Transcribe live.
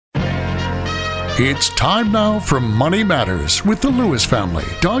It's time now for Money Matters with the Lewis family.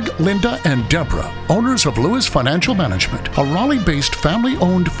 Doug, Linda, and Deborah, owners of Lewis Financial Management, a Raleigh-based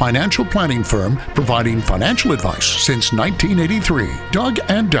family-owned financial planning firm providing financial advice since 1983. Doug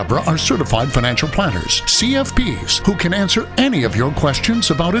and Deborah are certified financial planners, CFPs, who can answer any of your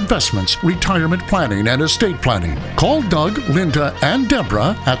questions about investments, retirement planning, and estate planning. Call Doug, Linda, and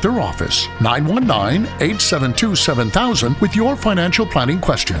Deborah at their office, 919-872-7000, with your financial planning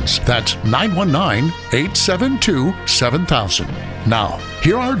questions. That's 919-872-7000. Now,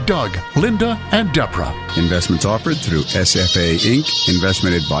 here are Doug, Linda, and Deborah. Investments offered through SFA Inc.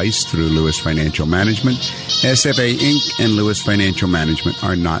 Investment advice through Lewis Financial Management. SFA Inc. and Lewis Financial Management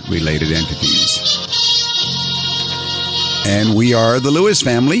are not related entities. And we are the Lewis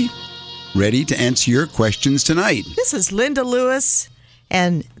family, ready to answer your questions tonight. This is Linda Lewis,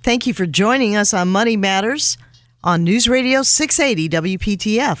 and thank you for joining us on Money Matters on News Radio 680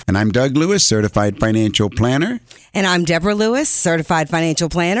 WPTF. And I'm Doug Lewis, certified financial planner. And I'm Deborah Lewis, certified financial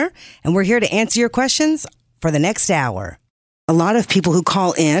planner. And we're here to answer your questions for the next hour. A lot of people who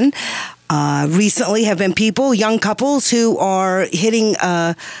call in recently have been people, young couples who are hitting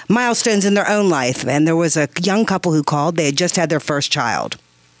milestones in their own life. And there was a young couple who called. They had just had their first child.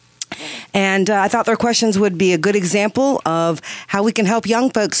 And I thought their questions would be a good example of how we can help young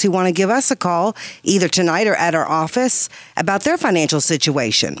folks who want to give us a call, either tonight or at our office, about their financial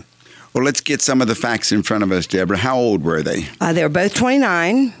situation. Well, let's get some of the facts in front of us, Deborah. How old were they? They were both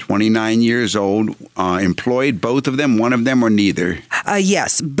 29. 29 years old, employed, both of them, one of them, or neither?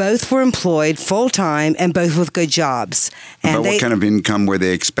 Yes, both were employed full-time and both with good jobs. And what kind of income were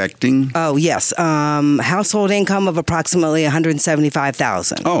they expecting? Oh, yes. Household income of approximately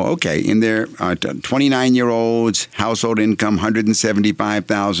 $175,000. Oh, okay. In their 29-year-olds, household income,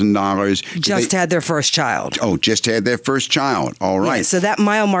 $175,000. Just had their first child. Oh, just had their first child. All right. Yeah, so that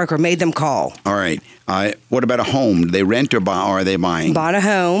mile marker made them call. All right. What about a home? Do they rent or buy, or are they buying? Bought a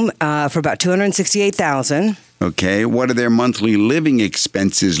home for about $268,000. Okay. What are their monthly living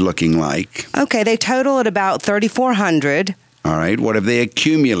expenses looking like? Okay. They total at about $3,400. All right. What have they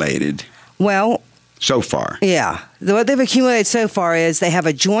accumulated? Well, so far? Yeah. What they've accumulated so far is they have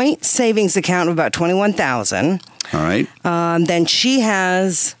a joint savings account of about $21,000. All right. Then she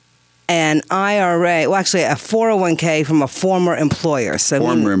has an IRA, well, actually a 401k from a former employer.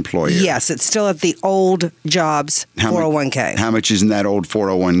 Former employer. Yes, it's still at the old job's 401k. How much is in that old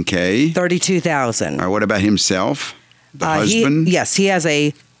 401k? $32,000. All right, what about himself, the husband? Yes, he has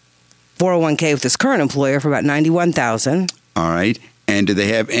a 401k with his current employer for about $91,000. All right. And do they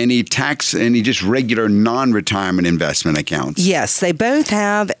have any just regular non-retirement investment accounts? Yes, they both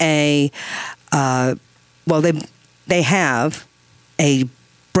have they have a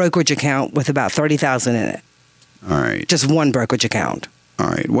brokerage account with about $30,000 in it. All right. Just one brokerage account. All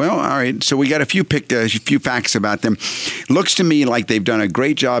right. Well, all right. So we got a few facts about them. Looks to me like they've done a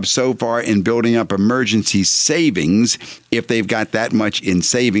great job so far in building up emergency savings. If they've got that much in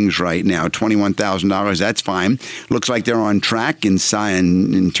savings right now, $21,000, that's fine. Looks like they're on track in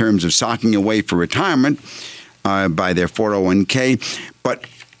terms of socking away for retirement by their 401k. But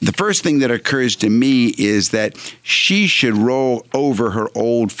the first thing that occurs to me is that she should roll over her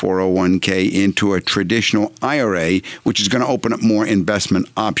old 401k into a traditional IRA, which is going to open up more investment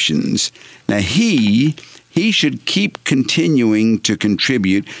options. Now, he should keep continuing to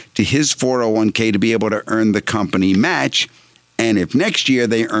contribute to his 401k to be able to earn the company match. And if next year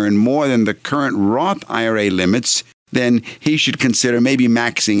they earn more than the current Roth IRA limits, then he should consider maybe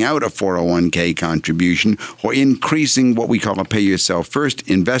maxing out a 401k contribution or increasing what we call a pay yourself first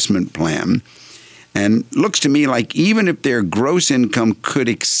investment plan. And looks to me like even if their gross income could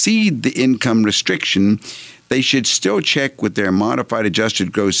exceed the income restriction, they should still check with their modified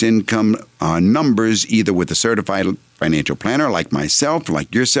adjusted gross income numbers, either with a certified financial planner like myself,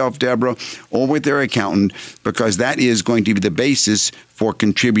 like yourself, Deborah, or with their accountant, because that is going to be the basis for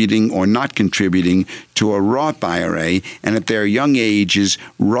contributing or not contributing to a Roth IRA. And at their young ages,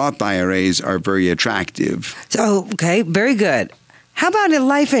 Roth IRAs are very attractive. So, okay, very good. How about in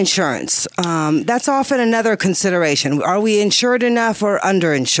life insurance? That's often another consideration. Are we insured enough or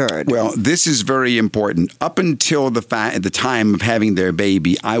underinsured? Well, this is very important. Up until the time of having their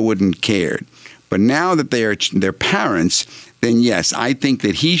baby, I wouldn't care. But now that they are their parents, then yes, I think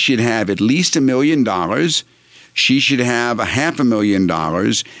that he should have at least $1 million. She should have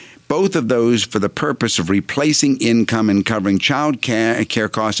 $500,000. Both of those for the purpose of replacing income and covering child care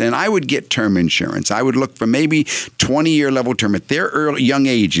costs. And I would get term insurance. I would look for maybe 20-year level term. At their young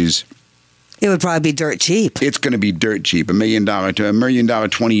ages, it would probably be dirt cheap. It's going to be dirt cheap. $1 million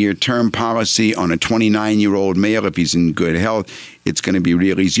 20-year term policy on a 29-year-old male if he's in good health it's going to be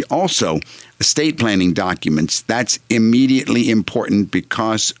real easy. Also, estate planning documents, that's immediately important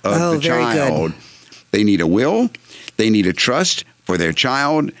because of the child. Good. They need a will, they need a trust for their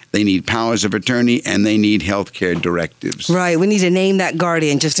child, they need powers of attorney, and they need health care directives. Right. We need to name that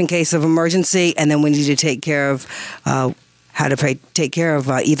guardian just in case of emergency, and then we need to take care of take care of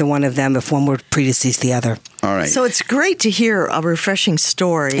either one of them if one were to predecease the other. All right. So it's great to hear a refreshing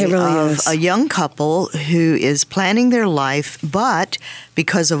story It really of is. a young couple who is planning their life, but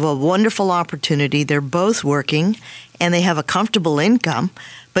because of a wonderful opportunity, they're both working and they have a comfortable income.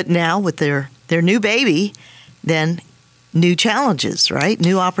 But now with their new baby, then new challenges, right?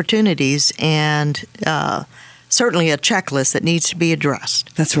 New opportunities, and certainly a checklist that needs to be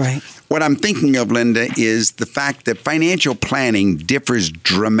addressed. That's right. What I'm thinking of, Linda, is the fact that financial planning differs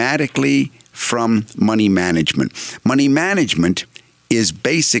dramatically from money management. Money management is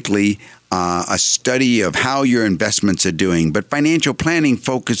basically a study of how your investments are doing, but financial planning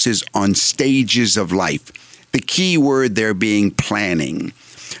focuses on stages of life. The key word there being planning.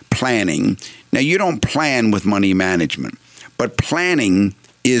 Planning. Now, you don't plan with money management, but planning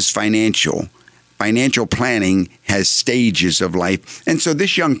is financial. Financial planning has stages of life. And so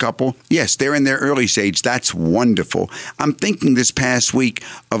this young couple, yes, they're in their early stage. That's wonderful. I'm thinking this past week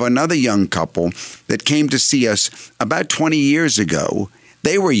of another young couple that came to see us about 20 years ago.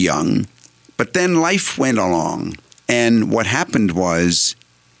 They were young, but then life went along. And what happened was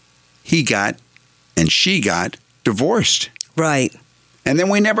he got and she got divorced. Right. And then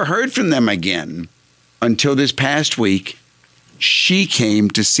we never heard from them again until this past week. She came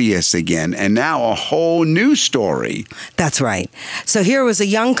to see us again, and now a whole new story. That's right. So here was a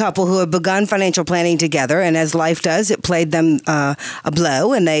young couple who had begun financial planning together, and as life does, it played them a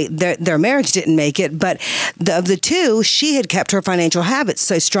blow, and their marriage didn't make it. But of the two, she had kept her financial habits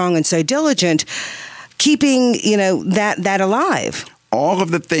so strong and so diligent, keeping that alive. All of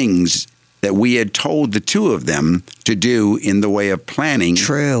the things that we had told the two of them to do in the way of planning.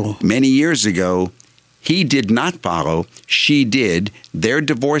 True. Many years ago. He did not follow. She did. Their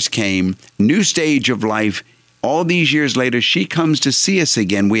divorce came. New stage of life. All these years later, she comes to see us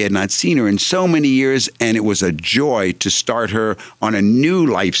again. We had not seen her in so many years, and it was a joy to start her on a new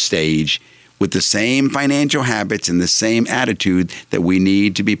life stage with the same financial habits and the same attitude that we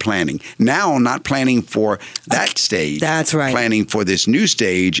need to be planning. Now, not planning for that stage. That's right. Planning for this new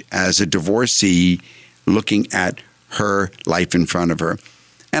stage as a divorcee, looking at her life in front of her.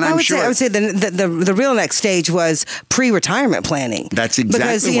 And I would say the real next stage was pre-retirement planning. That's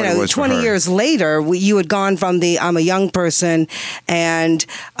exactly what it was for her. 20 years later, you had gone from I'm a young person and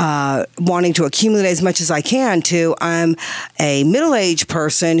wanting to accumulate as much as I can to I'm a middle-aged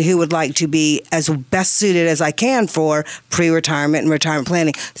person who would like to be as best suited as I can for pre-retirement and retirement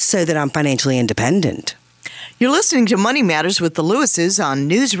planning so that I'm financially independent. You're listening to Money Matters with the Lewises on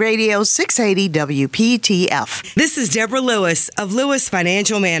News Radio 680 WPTF. This is Deborah Lewis of Lewis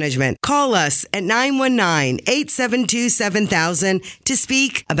Financial Management. Call us at 919-872-7000 to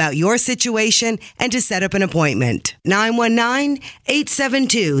speak about your situation and to set up an appointment.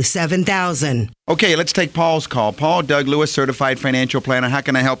 919-872-7000. Okay, let's take Paul's call. Paul, Doug Lewis, Certified Financial Planner. How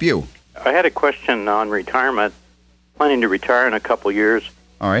can I help you? I had a question on retirement. Planning to retire in a couple years.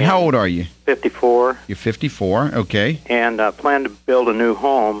 All right. How old are you? 54. You're 54. Okay. And plan to build a new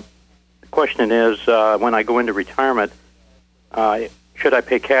home. The question is, when I go into retirement, should I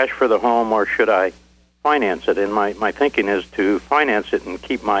pay cash for the home or should I finance it? And my thinking is to finance it and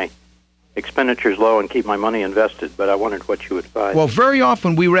keep my expenditures low and keep my money invested. But I wondered what you would advise. Well, very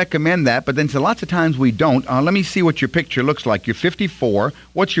often we recommend that, but then so lots of times we don't. Let me see what your picture looks like. You're 54.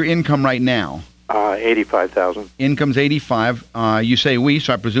 What's your income right now? $85,000. Income's 85. You say we,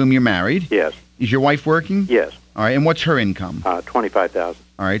 so I presume you're married. Yes. Is your wife working? Yes. All right, and what's her income? $25,000.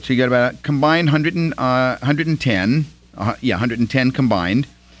 All right, so you got about a combined 110. 110 combined.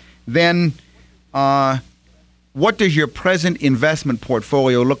 Then, what does your present investment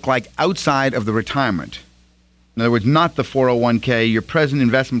portfolio look like outside of the retirement? In other words, not the 401k, your present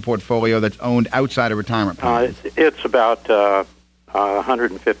investment portfolio that's owned outside of retirement plan. It's about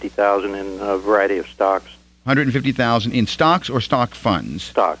 $150,000 in a variety of stocks. $150,000 in stocks or stock funds?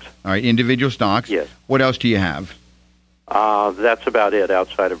 Stocks. All right, individual stocks? Yes. What else do you have? That's about it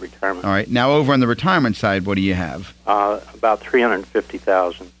outside of retirement. All right, now over on the retirement side, what do you have? About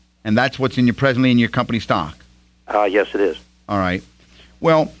 $350,000. And that's what's presently in your company stock? Yes, it is. All right.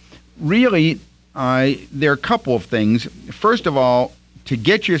 Well, really, there are a couple of things. First of all, to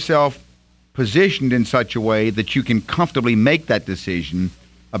get yourself positioned in such a way that you can comfortably make that decision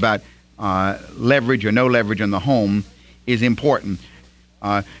about leverage or no leverage on the home is important.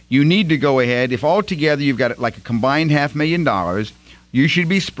 You need to go ahead. If altogether you've got like a combined $500,000, you should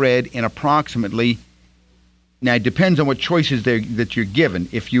be spread in approximately. Now it depends on what choices that you're given.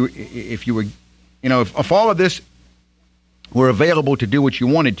 If you were, if all of this were available to do what you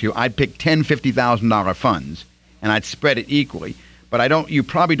wanted to, I'd pick $10,000-$50,000 funds and I'd spread it equally. But you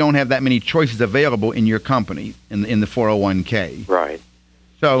probably don't have that many choices available in your company in the 401k. Right.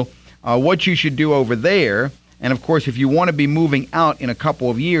 So what you should do over there, and of course if you want to be moving out in a couple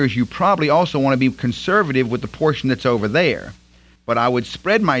of years, you probably also want to be conservative with the portion that's over there. But I would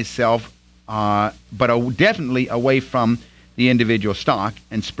spread myself, definitely away from the individual stock,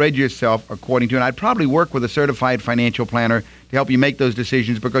 and spread yourself according to, and I'd probably work with a certified financial planner to help you make those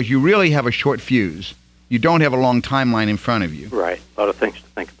decisions because you really have a short fuse. You don't have a long timeline in front of you. Right. A lot of things to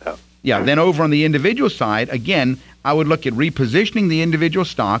think about. Yeah. Then over on the individual side, again, I would look at repositioning the individual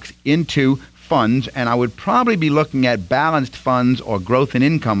stocks into funds, and I would probably be looking at balanced funds or growth and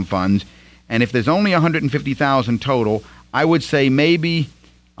income funds. And if there's only $150,000 total, I would say maybe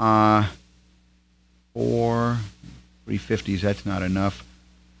 350s. That's not enough.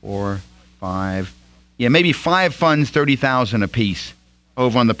 4, 5. Yeah, maybe 5 funds, $30,000 apiece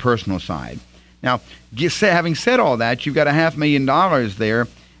over on the personal side. Now, having said all that, you've got $500,000 there,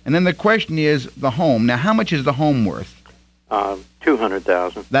 and then the question is the home. Now, how much is the home worth?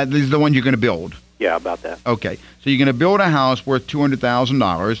 $200,000. That is the one you're going to build. Yeah, about that. Okay, so you're going to build a house worth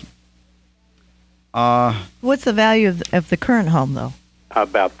 $200,000. What's the value of the current home, though?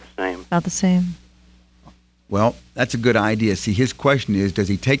 About the same. About the same. Well, that's a good idea. See, his question is, does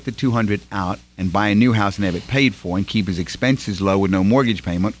he take the $200,000 out and buy a new house and have it paid for and keep his expenses low with no mortgage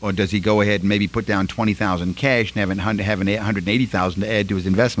payment, or does he go ahead and maybe put down $20,000 cash and have $180,000 to add to his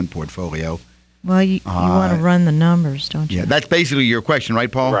investment portfolio? Well, you want to run the numbers, don't you? Yeah, that's basically your question, right,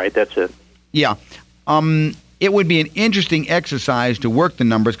 Paul? Right, that's it. Yeah. It would be an interesting exercise to work the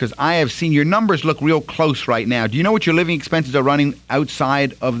numbers because I have seen your numbers look real close right now. Do you know what your living expenses are running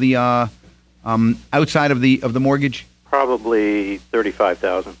outside of the mortgage? Probably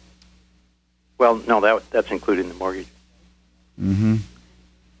 $35,000. Well, no, that's including the mortgage. Mm-hmm.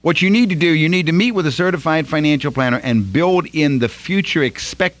 What you need to do, you need to meet with a certified financial planner and build in the future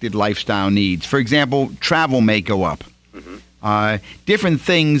expected lifestyle needs. For example, travel may go up. Mm-hmm. Different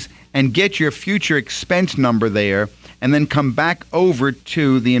things, and get your future expense number there, and then come back over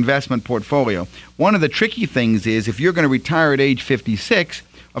to the investment portfolio. One of the tricky things is if you're going to retire at age 56,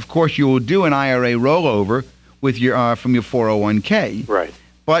 of course, you will do an IRA rollover with your from your 401k. Right.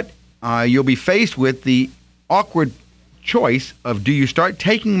 But you'll be faced with the awkward choice of, do you start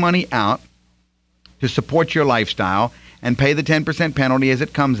taking money out to support your lifestyle and pay the 10% penalty as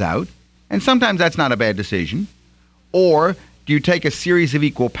it comes out? And sometimes that's not a bad decision. Or do you take a series of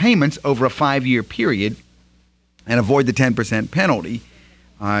equal payments over a 5-year period and avoid the 10% penalty?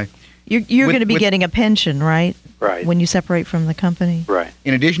 You're going to be getting a pension, right? Right. When you separate from the company? Right.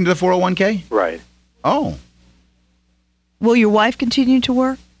 In addition to the 401k? Right. Oh. Will your wife continue to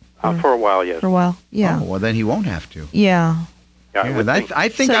work? For a while, yes. For a while, yeah. Oh, well, then he won't have to. Yeah. I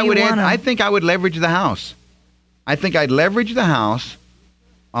think I would leverage the house. I think I'd leverage the house,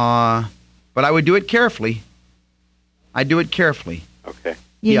 but I would do it carefully. I'd do it carefully. Okay.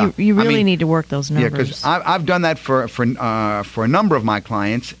 Yeah, you really need to work those numbers. Yeah, because I've done that for a number of my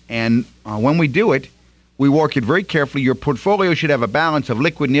clients, and when we do it, we work it very carefully. Your portfolio should have a balance of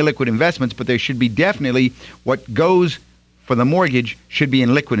liquid and illiquid investments, but there should be definitely what goes for the mortgage should be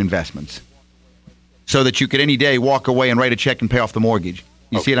in liquid investments, so that you could any day walk away and write a check and pay off the mortgage.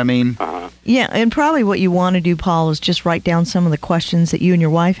 You see what I mean? Uh-huh. Yeah, and probably what you want to do, Paul, is just write down some of the questions that you and your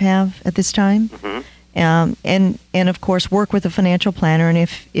wife have at this time. Mm-hmm. And of course, work with a financial planner. And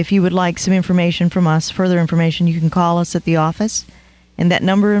if you would like some information from us, further information, you can call us at the office. And that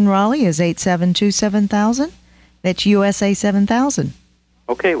number in Raleigh is 872-7000. That's USA 7000.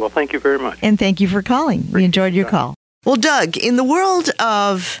 Okay, well, thank you very much. And thank you for calling. We enjoyed your call. Well, Doug, in the world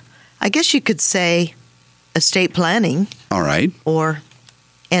of, I guess you could say, estate planning. All right.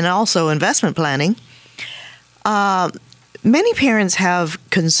 And also investment planning, many parents have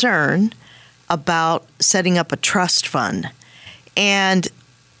concern about setting up a trust fund. And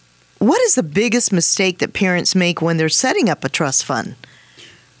what is the biggest mistake that parents make when they're setting up a trust fund?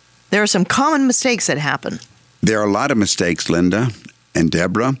 There are some common mistakes that happen. There are a lot of mistakes, Linda and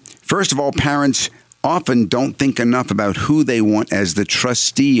Deborah. First of all, parents often don't think enough about who they want as the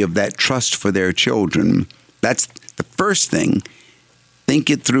trustee of that trust for their children. That's the first thing. Think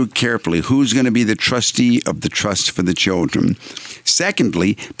it through carefully. Who's going to be the trustee of the trust for the children?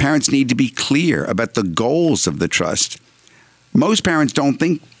 Secondly, parents need to be clear about the goals of the trust. Most parents don't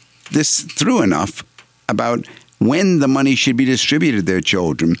think this through enough about when the money should be distributed to their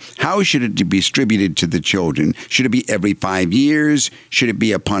children. How should it be distributed to the children? Should it be every 5 years? Should it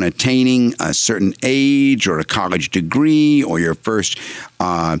be upon attaining a certain age or a college degree or your first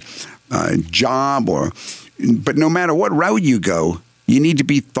job? But no matter what route you go, you need to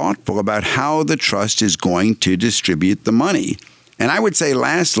be thoughtful about how the trust is going to distribute the money. And I would say,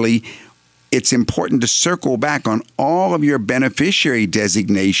 lastly, it's important to circle back on all of your beneficiary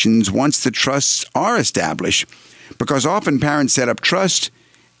designations once the trusts are established, because often parents set up trust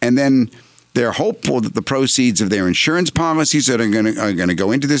and then they're hopeful that the proceeds of their insurance policies are going to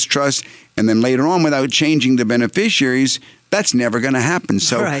go into this trust, and then later on, without changing the beneficiaries, that's never going to happen.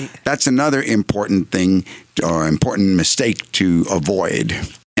 So That's another important thing or important mistake to avoid.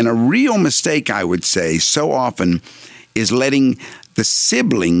 And a real mistake, I would say, so often is letting the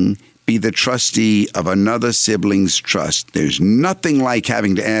sibling be the trustee of another sibling's trust. There's nothing like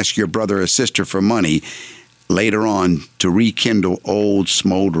having to ask your brother or sister for money later on to rekindle old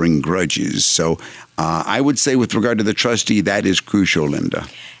smoldering grudges. So I would say with regard to the trustee, that is crucial, Linda.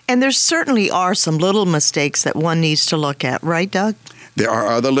 And there certainly are some little mistakes that one needs to look at, right, Doug? There are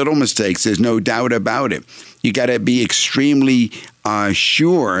other little mistakes. There's no doubt about it. You got to be extremely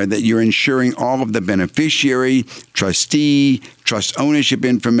sure that you're ensuring all of the beneficiary, trustee, trust ownership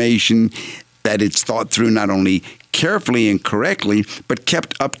information, that it's thought through not only carefully and correctly, but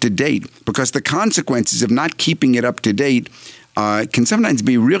kept up to date. Because the consequences of not keeping it up to date can sometimes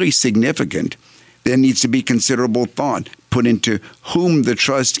be really significant. There needs to be considerable thought put into whom the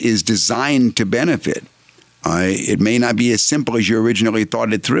trust is designed to benefit. It may not be as simple as you originally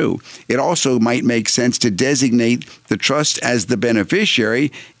thought it through. It also might make sense to designate the trust as the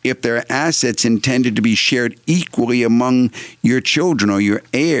beneficiary if there are assets intended to be shared equally among your children or your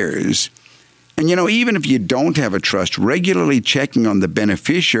heirs. And, even if you don't have a trust, regularly checking on the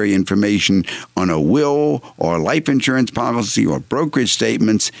beneficiary information on a will or a life insurance policy or brokerage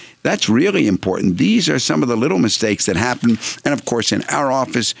statements, that's really important. These are some of the little mistakes that happen. And, of course, in our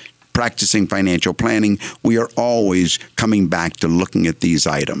office, practicing financial planning, we are always coming back to looking at these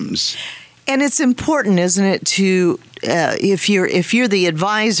items. And it's important, isn't it, to if you're the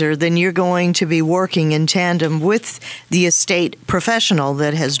advisor, then you're going to be working in tandem with the estate professional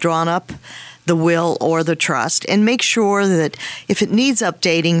that has drawn up the will or the trust, and make sure that if it needs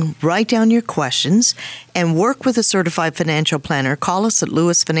updating, write down your questions and work with a certified financial planner. Call us at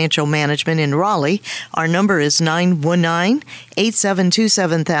Lewis Financial Management in Raleigh. Our number is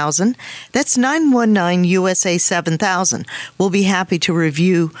 919-872-7000. That's 919-USA-7000. We'll be happy to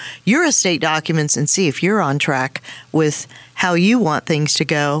review your estate documents and see if you're on track with how you want things to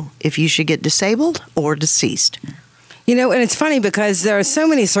go, if you should get disabled or deceased. And it's funny because there are so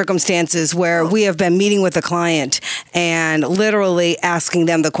many circumstances where we have been meeting with a client and literally asking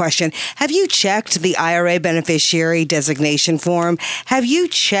them the question, have you checked the IRA beneficiary designation form? Have you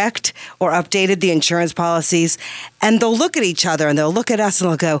checked or updated the insurance policies? And they'll look at each other and they'll look at us and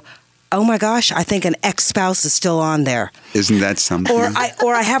they'll go, oh my gosh, I think an ex-spouse is still on there. Isn't that something?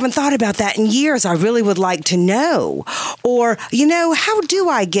 Or I haven't thought about that in years. I really would like to know. Or, how do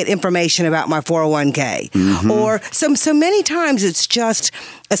I get information about my 401k? Mm-hmm. Or so many times it's just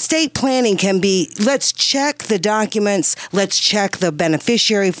estate planning can be, let's check the documents, let's check the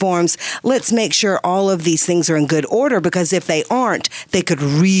beneficiary forms, let's make sure all of these things are in good order, because if they aren't, they could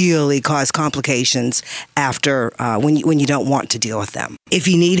really cause complications after when you don't want to deal with them. If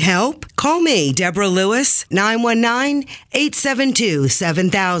you need help, call me, Deborah Lewis,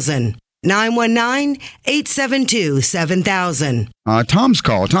 919-872-7000. 919-872-7000. Tom's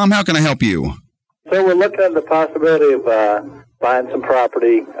call. Tom, how can I help you? So we're looking at the possibility of buying some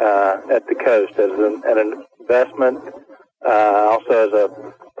property at the coast as an investment, also as a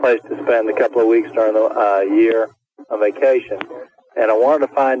place to spend a couple of weeks during the year on vacation. And I wanted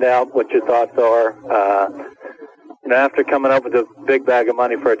to find out what your thoughts are. After coming up with a big bag of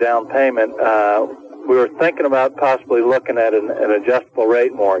money for a down payment, we were thinking about possibly looking at an adjustable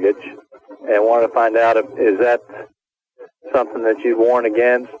rate mortgage, and wanted to find out is that something that you'd warn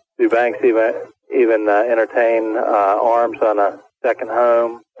against? Do banks even entertain arms on a second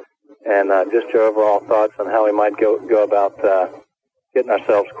home? And just your overall thoughts on how we might go about getting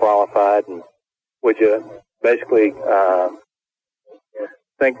ourselves qualified, and would you basically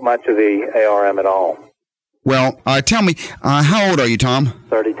think much of the ARM at all? Well, tell me, how old are you, Tom?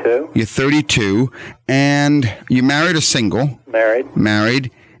 32. You're 32, and you married or single? Married.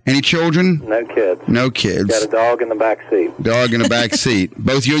 Married. Any children? No kids. No kids. Got a dog in the back seat. Dog in the back seat.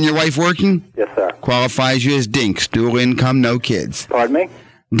 Both you and your wife working? Yes, sir. Qualifies you as dinks, dual income, no kids. Pardon me?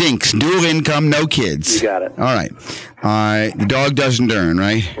 Dinks, dual income, no kids. You got it. All right. The dog doesn't earn,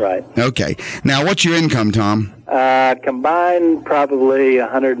 right? Right. Okay. Now, what's your income, Tom? Combined, probably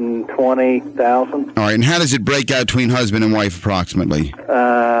 $120,000. All right. And how does it break out between husband and wife approximately?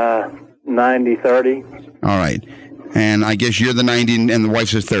 90-30. All right. And I guess you're the 90 and the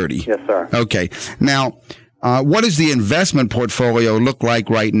wife's the 30. Yes, sir. Okay. Now, what does the investment portfolio look like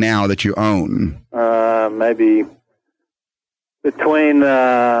right now that you own? Maybe between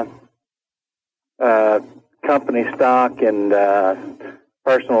company stock and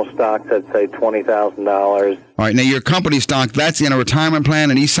personal stocks, I'd say $20,000. All right. Now, your company stock, that's in a retirement plan,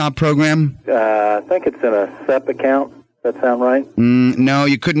 an ESOP program? I think it's in a SEP account. Does that sound right? No,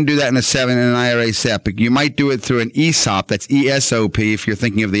 you couldn't do that in an IRA SEP. You might do it through an ESOP. That's ESOP if you're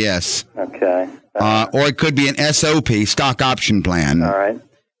thinking of the S. Okay. Or it could be an SOP, stock option plan. All right.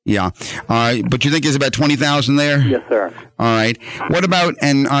 Yeah. But you think there's about $20,000 there? Yes, sir. All right. What about,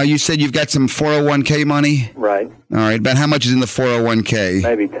 and you said you've got some 401k money? Right. All right. About how much is in the 401k?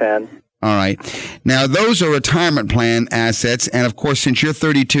 Maybe 10. All right. Now, those are retirement plan assets, and of course, since you're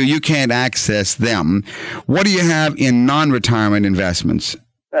 32, you can't access them. What do you have in non-retirement investments?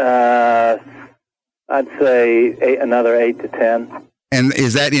 I'd say another 8 to 10. And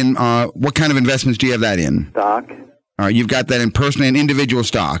is that in, what kind of investments do you have that in? Stock. All right, you've got that in personal and individual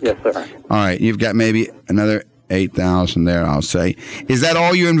stock? Yes, sir. All right, you've got maybe another 8,000 there, I'll say. Is that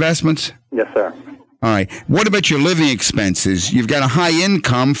all your investments? Yes, sir. All right. What about your living expenses? You've got a high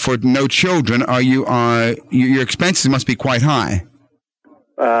income for no children. Are you? Your expenses must be quite high.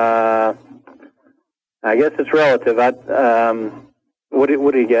 I guess it's relative. What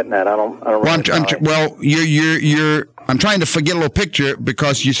are you getting at? I don't. I'm trying to get a little picture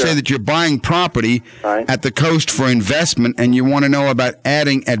because you say that you're buying property at the coast for investment, and you want to know about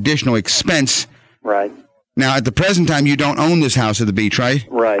adding additional expense. Right. Now, at the present time, you don't own this house at the beach, right?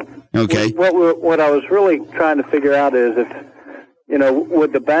 Right. Okay. What I was really trying to figure out is if,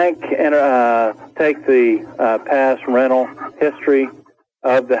 would the bank take the past rental history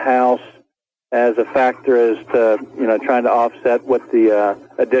of the house as a factor as to, trying to offset what the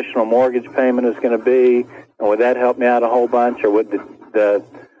additional mortgage payment is going to be? And would that help me out a whole bunch, or would the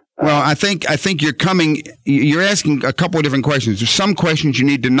Well, I think you're asking a couple of different questions. There's some questions you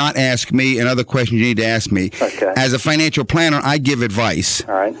need to not ask me, and other questions you need to ask me. Okay. As a financial planner, I give advice.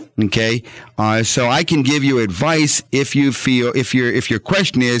 All right. Okay. So I can give you advice if you feel, if your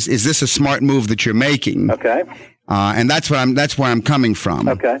question is this a smart move that you're making? Okay. And that's where I'm coming from.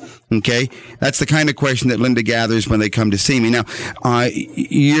 Okay. Okay. That's the kind of question that Linda gathers when they come to see me. Now,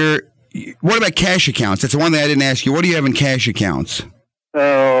 what about cash accounts? That's the one thing I didn't ask you. What do you have in cash accounts?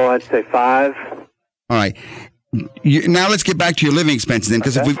 Oh, I'd say 5. All right. Now let's get back to your living expenses then,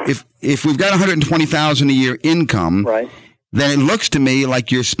 because if we've got $120,000 a year income, right, then it looks to me like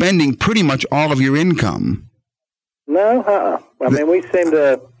you're spending pretty much all of your income. No, I mean, we seem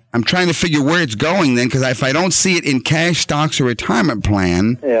to. I'm trying to figure where it's going then, because if I don't see it in cash, stocks, or retirement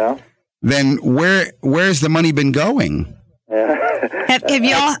plan, then where's the money been going? Yeah. Have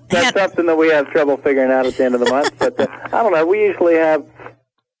y'all That's something that we have trouble figuring out at the end of the month. But I don't know. We usually have,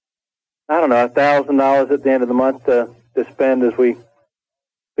 $1,000 at the end of the month to spend as we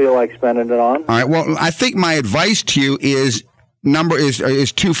feel like spending it on. All right. Well, I think my advice to you is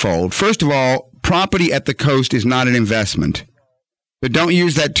twofold. First of all, property at the coast is not an investment. But don't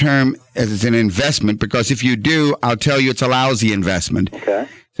use that term as an investment, because if you do, I'll tell you it's a lousy investment. Okay.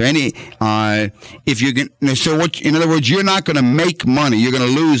 So in other words, you're not going to make money; you're going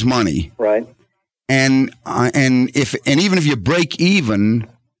to lose money. Right. And even if you break even,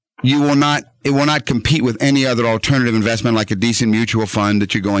 it will not compete with any other alternative investment like a decent mutual fund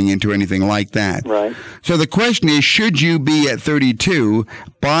that you're going into or anything like that. Right. So the question is, should you be at 32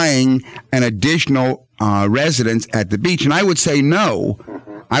 buying an additional residence at the beach? And I would say no.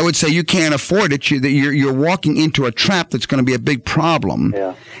 I would say you can't afford it. You're walking into a trap that's going to be a big problem.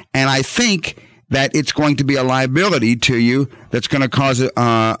 Yeah. And I think that it's going to be a liability to you that's going to cause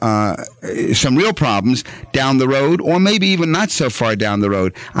some real problems down the road, or maybe even not so far down the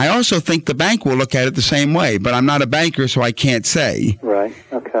road. I also think the bank will look at it the same way, but I'm not a banker, so I can't say. Right.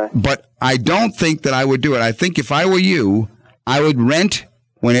 Okay. But I don't think that I would do it. I think if I were you, I would rent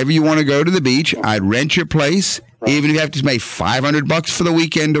whenever you want to go to the beach. I'd rent your place. Right. Even if you have to pay $500 for the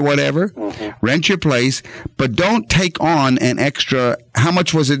weekend or whatever, rent your place, but don't take on an extra. How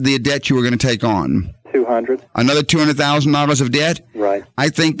much was it the debt you were going to take on? $200. Another $200,000 of debt? Right. I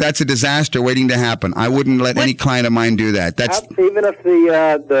think that's a disaster waiting to happen. I wouldn't let any client of mine do that. Even if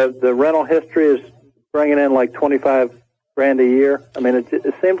the rental history is bringing in like $25,000 a year. I mean,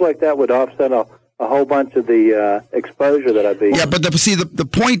 it seems like that would offset a a whole bunch of the exposure that I'd be. Yeah, but the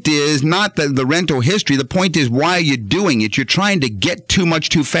point is not the rental history. The point is, why are you doing it? You're trying to get too much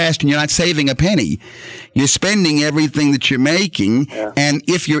too fast, and you're not saving a penny. You're spending everything that you're making, and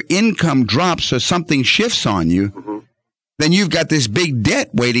if your income drops or something shifts on you, then you've got this big debt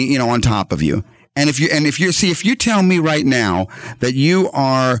waiting, on top of you. And if you tell me right now that you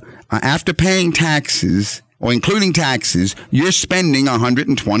are after paying taxes, or including taxes, you're spending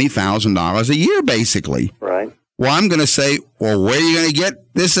 $120,000 a year, basically. Right. Well, I'm going to say, well, where are you going to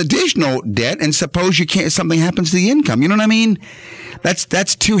get this additional debt? And suppose something happens to the income. You know what I mean?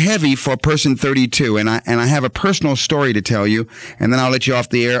 That's too heavy for a person 32. And I have a personal story to tell you, and then I'll let you off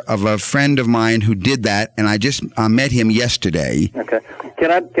the air, of a friend of mine who did that, and I just met him yesterday. Okay.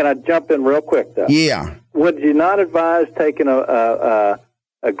 Can I jump in real quick, though? Yeah. Would you not advise taking a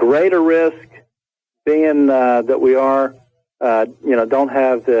greater risk, being that we are, don't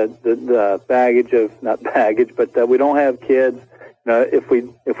have the baggage of, not baggage, but that we don't have kids. If we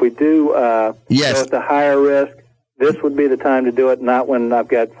do go with the higher risk, this would be the time to do it, not when I've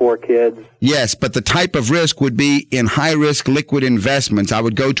got 4 kids. Yes, but the type of risk would be in high-risk liquid investments. I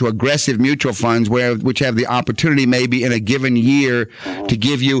would go to aggressive mutual funds which have the opportunity maybe in a given year to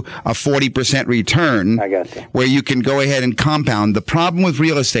give you a 40% return. I got you. Where you can go ahead and compound. The problem with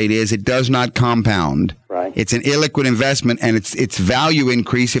real estate is it does not compound. Right. It's an illiquid investment, and its value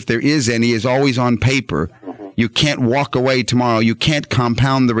increase, if there is any, is always on paper. You can't walk away tomorrow. You can't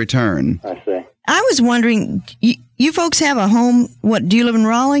compound the return. I see. I was wondering, you folks have a home. Do you live in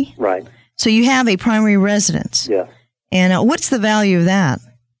Raleigh? Right. So you have a primary residence. Yes. And what's the value of that?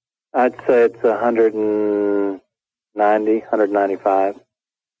 I'd say it's 190, 195,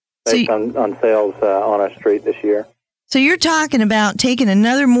 based on sales on our street this year. So you're talking about taking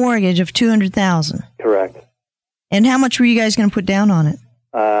another mortgage of $200,000. Correct. And how much were you guys going to put down on it?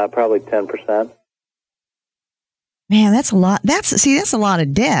 Probably 10%. Man, that's a lot. That's a lot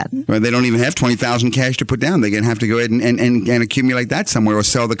of debt. Well, they don't even have $20,000 cash to put down. They're going to have to go ahead and accumulate that somewhere, or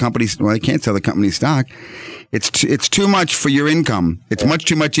sell the company. Well, they can't sell the company stock. It's too much for your income. It's much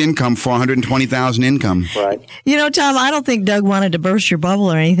too much income for $120,000 income. Right. Tom, I don't think Doug wanted to burst your bubble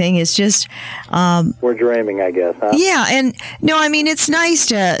or anything. It's just we're dreaming, I guess. Huh? Yeah, and no, I mean it's nice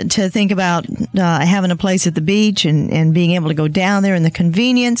to think about having a place at the beach and being able to go down there and the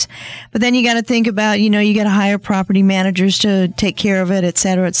convenience. But then you got to think about you got to hire property managers to take care of it, et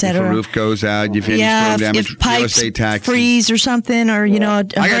cetera, et cetera. If a roof goes out, you've storm damage, if pipes real estate taxes, freeze or something, or a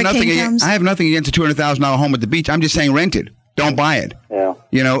hurricane comes. I have nothing against a $200,000 home at the beach. I'm just saying rent it. Don't buy it. Yeah.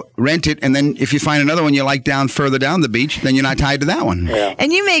 Rent it, and then if you find another one you like further down the beach, then you're not tied to that one. Yeah.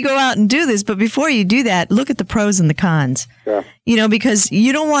 And you may go out and do this, but before you do that, look at the pros and the cons. Sure. Because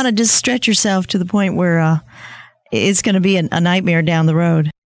you don't want to just stretch yourself to the point where it's going to be a nightmare down the road.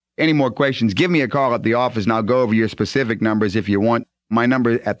 Any more questions, give me a call at the office, and I'll go over your specific numbers if you want. My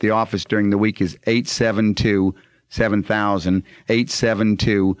number at the office during the week is 872-7000,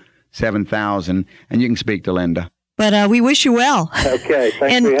 872-7000, and you can speak to Linda. But we wish you well. Okay,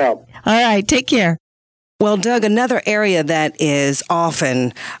 thanks for your help. All right, take care. Well, Doug, another area that is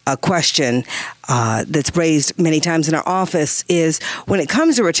often a question that's raised many times in our office is when it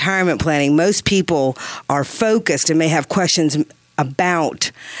comes to retirement planning, most people are focused and may have questions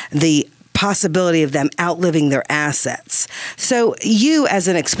about the possibility of them outliving their assets. So you, as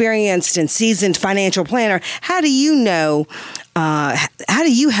an experienced and seasoned financial planner, how do you know, how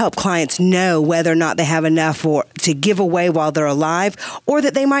do you help clients know whether or not they have enough to give away while they're alive, or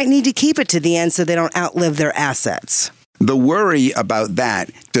that they might need to keep it to the end so they don't outlive their assets? The worry about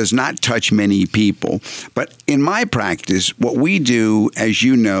that does not touch many people. But in my practice, what we do, as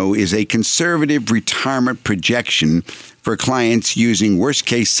you know, is a conservative retirement projection for clients using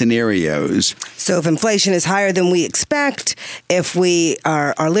worst-case scenarios. So if inflation is higher than we expect, if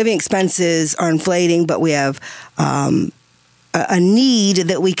our living expenses are inflating, but we have a need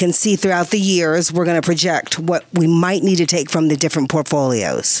that we can see throughout the years, we're going to project what we might need to take from the different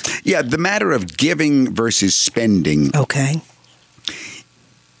portfolios. Yeah, the matter of giving versus spending. Okay.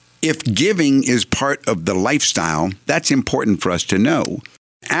 If giving is part of the lifestyle, that's important for us to know.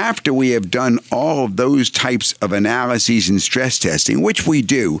 After we have done all of those types of analyses and stress testing, which we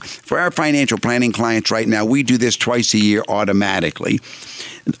do, for our financial planning clients right now, we do this twice a year automatically.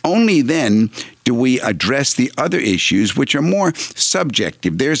 Only then do we address the other issues, which are more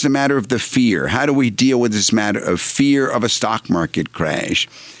subjective. There's the matter of the fear. How do we deal with this matter of fear of a stock market crash?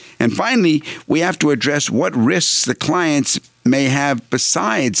 And finally, we have to address what risks the clients may have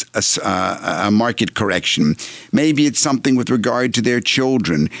besides a market correction. Maybe it's something with regard to their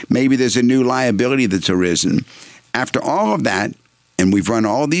children. Maybe there's a new liability that's arisen. After all of that, and we've run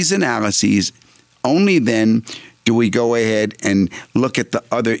all these analyses, Only then do we go ahead and look at the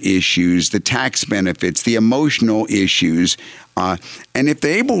other issues, the tax benefits, the emotional issues. And if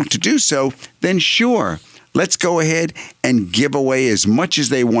they're able to do so, then sure, let's go ahead and give away as much as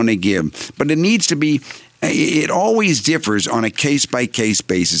they want to give. But it needs to be, it always differs on a case-by-case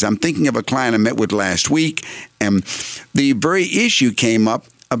basis. I'm thinking of a client I met with last week, and the very issue came up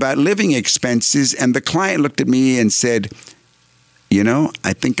about living expenses, and the client looked at me and said, you know,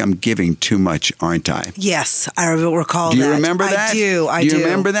 I think I'm giving too much, aren't I? Yes, I recall that. Do you remember that? I do. Do you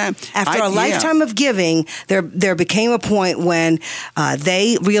remember that? After a lifetime of giving, there became a point when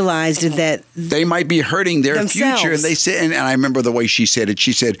they realized that they might be hurting their themselves. future. And they said, and I remember the way she said it.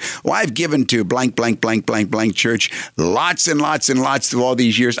 She said, "Well, I've given to blank, blank, blank, blank, blank church lots and lots and lots through all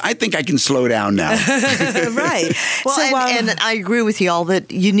these years. I think I can slow down now." Right. Well, So, and I agree with you all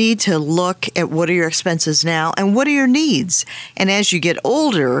that you need to look at what are your expenses now and what are your needs. And as you get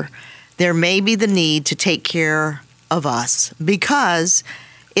older, there may be the need to take care of us because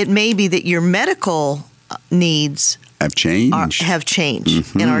it may be that your medical needs have changed,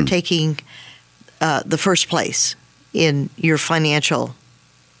 and are taking the first place in your financial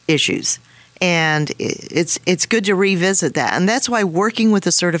issues. And it's good to revisit that. And that's why working with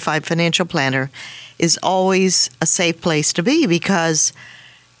a certified financial planner is always a safe place to be, because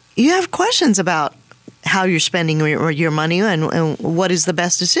you have questions about how you're spending your money and what is the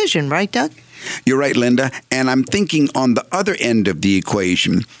best decision, right, Doug? You're right, Linda. And I'm thinking on the other end of the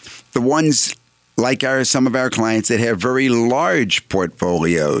equation, the ones like some of our clients that have very large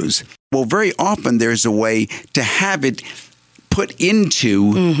portfolios. Well, very often there's a way to have it put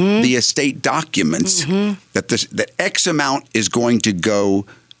into the estate documents that X amount is going to go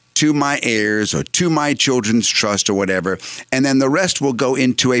to my heirs or to my children's trust or whatever, and then the rest will go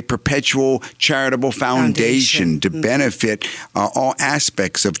into a perpetual charitable foundation to benefit all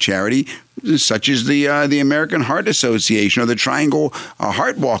aspects of charity, such as the American Heart Association or the Triangle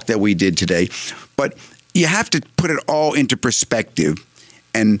Heart Walk that we did today. But you have to put it all into perspective,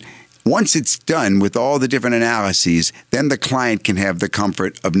 and once it's done with all the different analyses, then the client can have the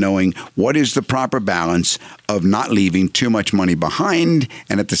comfort of knowing what is the proper balance of not leaving too much money behind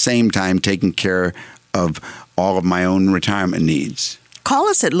and at the same time taking care of all of my own retirement needs. Call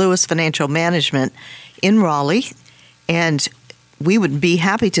us at Lewis Financial Management in Raleigh, and we would be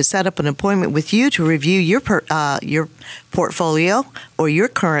happy to set up an appointment with you to review your portfolio or your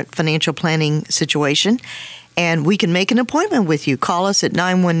current financial planning situation. And we can make an appointment with you. Call us at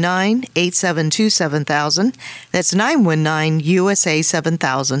 919-872-7000. That's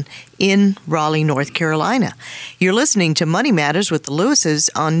 919-USA-7000 in Raleigh, North Carolina. You're listening to Money Matters with the Lewises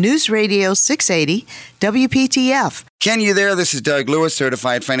on News Radio 680 WPTF. Ken, you there? This is Doug Lewis,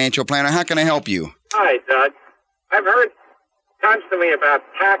 Certified Financial Planner. How can I help you? Hi, Doug. I've heard constantly about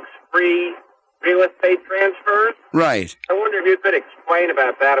tax-free real estate transfers. Right. I wonder if you could explain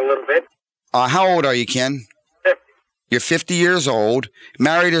about that a little bit. How old are you, Ken? 50. You're 50 years old,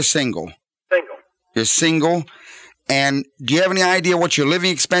 married or single? Single. You're single. And do you have any idea what your living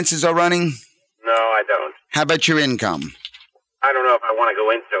expenses are running? No, I don't. How about your income? I don't know if I want to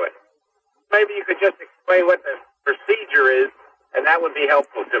go into it. Maybe you could just explain what the procedure is, and that would be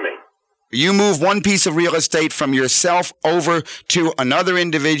helpful to me. You move one piece of real estate from yourself over to another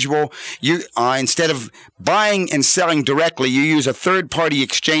individual. You instead of buying and selling directly, you use a third-party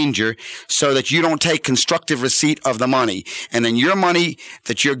exchanger so that you don't take constructive receipt of the money. And then your money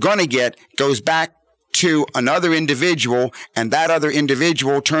that you're going to get goes back to another individual, and that other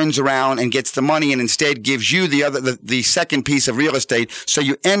individual turns around and gets the money and instead gives you the second piece of real estate. So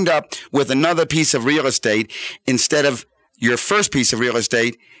you end up with another piece of real estate instead of your first piece of real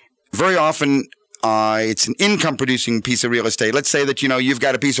estate. Very often, it's an income-producing piece of real estate. Let's say that, you've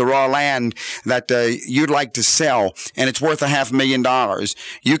got a piece of raw land that you'd like to sell, and it's worth $500,000.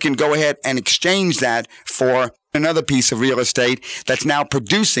 You can go ahead and exchange that for another piece of real estate that's now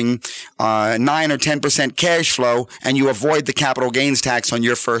producing 9 or 10% cash flow, and you avoid the capital gains tax on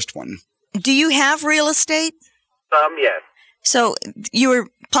your first one. Do you have real estate? Some, yes. So you were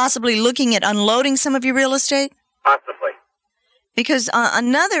possibly looking at unloading some of your real estate? Possibly. Because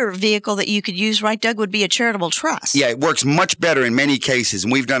another vehicle that you could use, right, Doug, would be a charitable trust. Yeah, it works much better in many cases,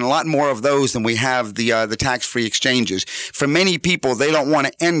 and we've done a lot more of those than we have the tax-free exchanges. For many people, they don't want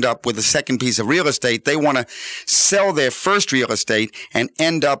to end up with a second piece of real estate. They want to sell their first real estate and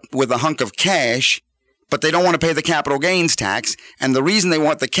end up with a hunk of cash, but they don't want to pay the capital gains tax. And the reason they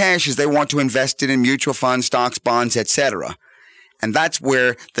want the cash is they want to invest it in mutual funds, stocks, bonds, etc. And that's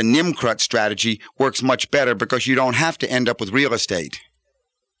where the NIMCRUT strategy works much better because you don't have to end up with real estate.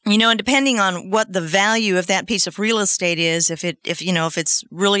 And depending on what the value of that piece of real estate is, if it's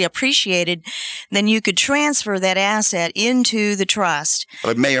really appreciated, then you could transfer that asset into the trust. But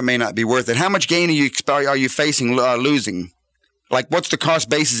it may or may not be worth it. How much gain are you facing losing? Like, what's the cost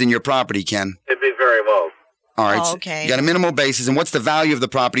basis in your property, Ken? It'd be very low. All right. Oh, okay. So you got a minimal basis, and what's the value of the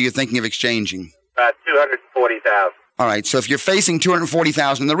property you're thinking of exchanging? $240,000. All right, so if you're facing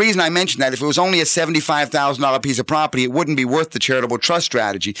 $240,000, the reason I mentioned that, if it was only a $75,000 piece of property, it wouldn't be worth the charitable trust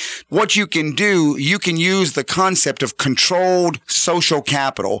strategy. What you can do, you can use the concept of controlled social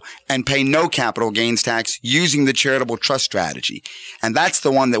capital and pay no capital gains tax using the charitable trust strategy. And that's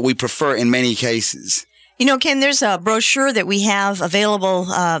the one that we prefer in many cases. Ken, there's a brochure that we have available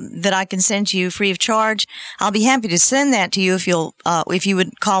that I can send to you free of charge. I'll be happy to send that to you if you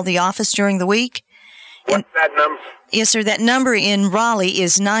would call the office during the week. What's that number? Yes, sir. That number in Raleigh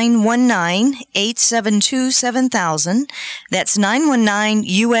is 919-872-7000. That's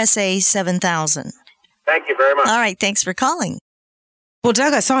 919-USA-7000. Thank you very much. All right. Thanks for calling. Well,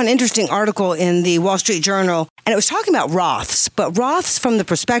 Doug, I saw an interesting article in the Wall Street Journal, and it was talking about Roths, but Roths from the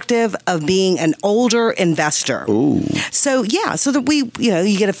perspective of being an older investor. Ooh. So that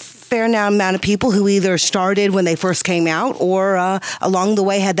you get a fair amount of people who either started when they first came out or along the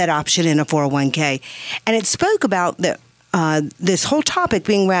way had that option in a 401k. And it spoke about this whole topic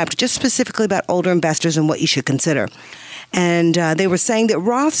being wrapped just specifically about older investors and what you should consider. And they were saying that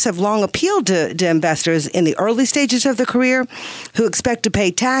Roths have long appealed to investors in the early stages of their career who expect to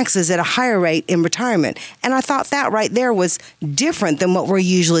pay taxes at a higher rate in retirement. And I thought that right there was different than what we're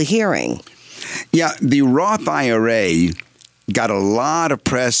usually hearing. Yeah, the Roth IRA got a lot of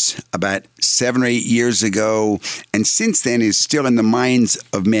press about 7 or 8 years ago, and since then is still in the minds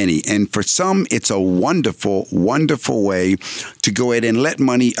of many. And for some, it's a wonderful, wonderful way to go ahead and let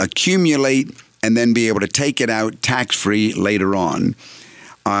money accumulate and then be able to take it out tax-free later on.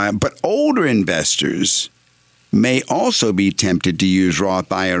 But older investors may also be tempted to use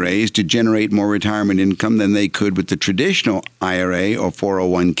Roth IRAs to generate more retirement income than they could with the traditional IRA or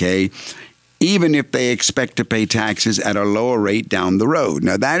 401k, even if they expect to pay taxes at a lower rate down the road.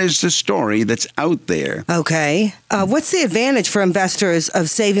 Now, that is the story that's out there. Okay. What's the advantage for investors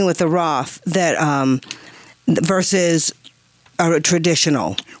of saving with the Roth versus a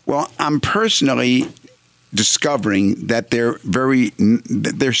traditional? Well, I'm personally discovering that they're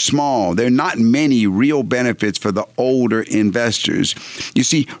small. There are not many real benefits for the older investors. You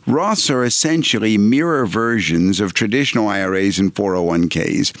see, Roths are essentially mirror versions of traditional IRAs and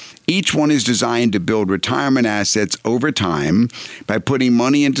 401ks. Each one is designed to build retirement assets over time by putting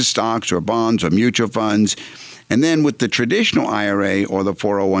money into stocks or bonds or mutual funds. And then with the traditional IRA or the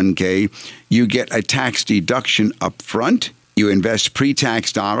 401k, you get a tax deduction up front. You invest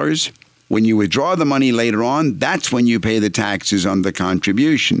pre-tax dollars. When you withdraw the money later on, that's when you pay the taxes on the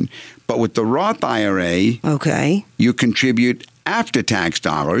contribution. But with the Roth IRA, you contribute after-tax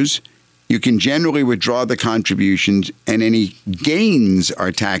dollars. You can generally withdraw the contributions, and any gains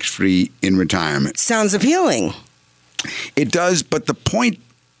are tax-free in retirement. Sounds appealing. It does, but the point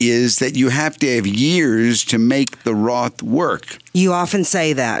is that you have to have years to make the Roth work. You often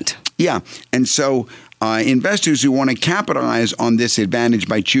say that. Yeah, and so investors who want to capitalize on this advantage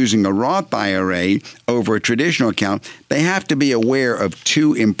by choosing a Roth IRA over a traditional account, they have to be aware of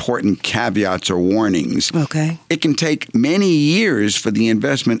two important caveats or warnings. Okay. It can take many years for the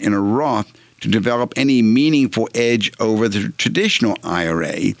investment in a Roth to develop any meaningful edge over the traditional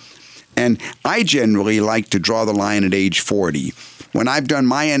IRA. And I generally like to draw the line at age 40. When I've done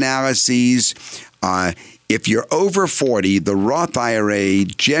my analyses, if you're over 40, the Roth IRA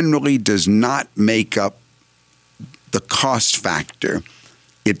generally does not make up the cost factor.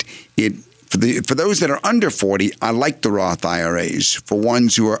 For those that are under 40, I like the Roth IRAs. For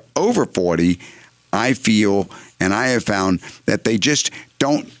ones who are over 40, I feel and I have found that they just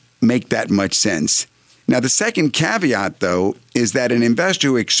don't make that much sense. Now, the second caveat, though, is that an investor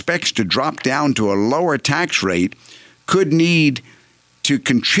who expects to drop down to a lower tax rate could need to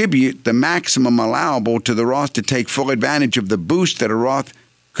contribute the maximum allowable to the Roth to take full advantage of the boost that a Roth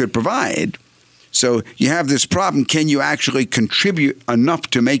could provide. So you have this problem. Can you actually contribute enough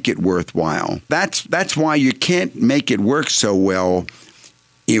to make it worthwhile? That's why you can't make it work so well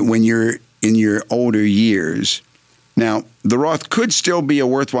when you're in your older years. Now, the Roth could still be a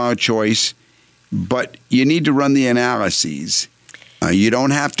worthwhile choice, but you need to run the analyses. You don't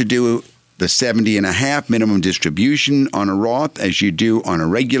have to do the 70.5 minimum distribution on a Roth as you do on a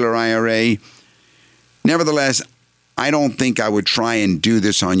regular IRA. Nevertheless, I don't think I would try and do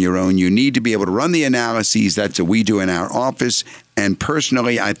this on your own. You need to be able to run the analyses. That's what we do in our office. And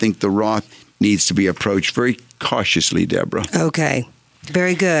personally, I think the Roth needs to be approached very cautiously, Deborah. Okay.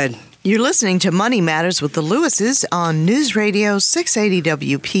 Very good. You're listening to Money Matters with the Lewises on News Radio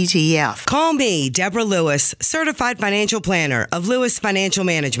 680 WPTF. Call me, Deborah Lewis, Certified Financial Planner of Lewis Financial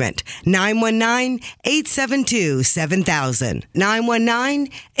Management, 919-872-7000.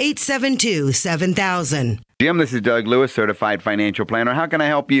 919-872-7000. Jim, this is Doug Lewis, Certified Financial Planner. How can I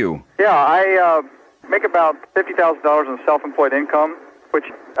help you? Yeah, I make about $50,000 in self-employed income, which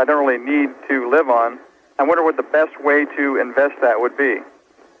I don't really need to live on. I wonder what the best way to invest that would be.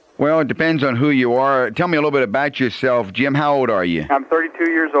 Well, it depends on who you are. Tell me a little bit about yourself. Jim, how old are you? I'm 32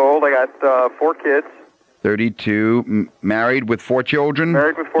 years old. I got 4 kids. 32, married with 4 children?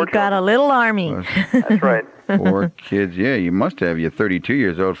 Married with 4 You got a little army. That's right. 4 kids. Yeah, you must have. You're 32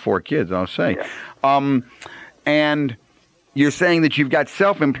 years old, 4 kids, I'll say. Yeah. And you're saying that you've got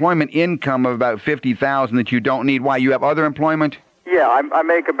self-employment income of about $50,000 that you don't need. Why? You have other employment? Yeah, I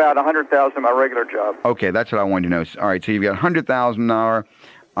make about $100,000 in my regular job. Okay, that's what I wanted to know. All right, so you've got $100,000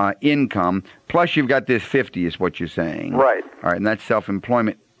 income, plus you've got this 50 is what you're saying. Right. All right, and that's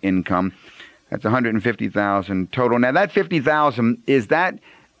self-employment income. That's $150,000 total. Now, that $50,000, is that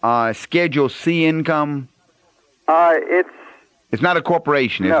Schedule C income? It's not a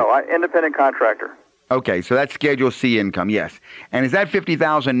corporation, is it? No, independent contractor. Okay, so that's Schedule C income, yes. And is that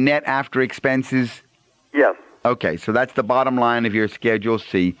 $50,000 net after expenses? Yes. Okay, so that's the bottom line of your Schedule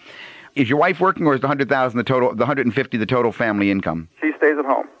C. Is your wife working, or is the $100,000 the total, the $150,000 the total family income? She stays at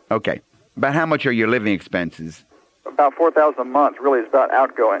home. Okay. About how much are your living expenses? About $4,000 a month. Really, it's about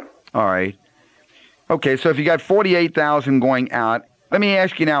outgoing. All right. Okay, so if you got $48,000 going out, let me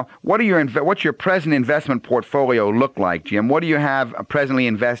ask you now, what's your present investment portfolio look like, Jim? What do you have presently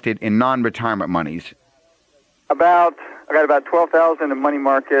invested in non-retirement monies? I got about $12,000 in money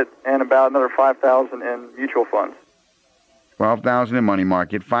market and about another $5,000 in mutual funds. $12,000 in money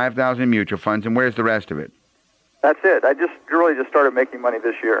market, $5,000 in mutual funds, and where's the rest of it? That's it. I really just started making money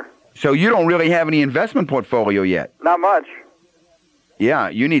this year. So you don't really have any investment portfolio yet? Not much. Yeah,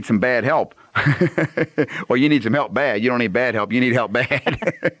 you need some bad help. Well, you need some help bad. You don't need bad help. You need help bad.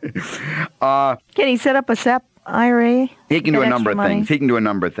 Can he set up a SEP IRA? He can do a number of things. He can do a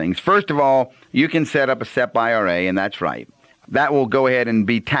number of things. First of all, you can set up a SEP IRA, and that's right. That will go ahead and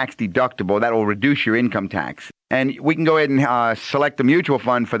be tax deductible. That will reduce your income tax. And we can go ahead and select a mutual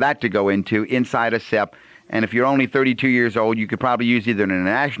fund for that to go into inside a SEP. And if you're only 32 years old, you could probably use either an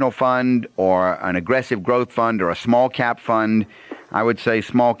international fund or an aggressive growth fund or a small cap fund. I would say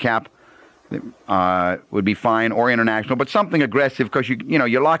small cap would be fine, or international, but something aggressive, because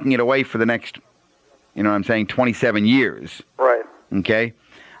you're locking it away for the next, 27 years. Right. Okay?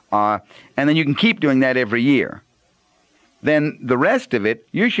 And then you can keep doing that every year. Then the rest of it,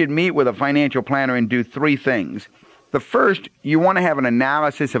 you should meet with a financial planner and do 3 things. The first, you want to have an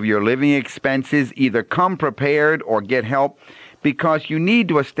analysis of your living expenses, either come prepared or get help, because you need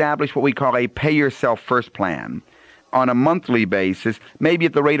to establish what we call a pay-yourself-first plan on a monthly basis, maybe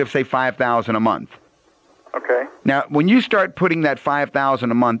at the rate of, say, $5,000 a month. Okay. Now, when you start putting that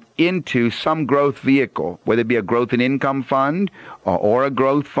 $5,000 a month into some growth vehicle, whether it be a growth and income fund or a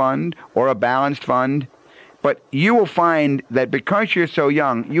growth fund or a balanced fund, but you will find that because you're so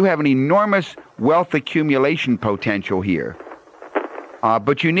young, you have an enormous wealth accumulation potential here.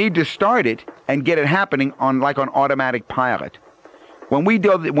 But you need to start it and get it happening on automatic pilot. When we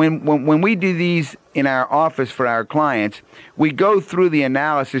do when we do these in our office for our clients, we go through the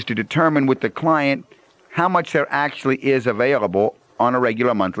analysis to determine with the client how much there actually is available on a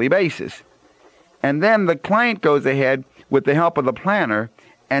regular monthly basis. And then the client goes ahead with the help of the planner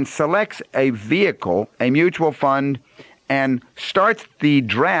and selects a vehicle, a mutual fund, and starts the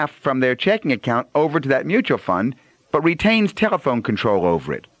draft from their checking account over to that mutual fund, but retains telephone control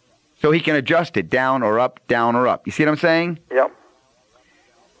over it. So he can adjust it down or up, down or up. You see what I'm saying? Yep.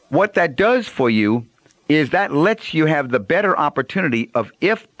 What that does for you is that lets you have the better opportunity of,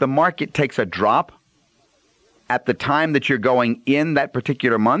 if the market takes a drop at the time that you're going in that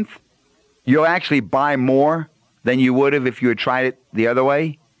particular month, you'll actually buy more than you would have if you had tried it the other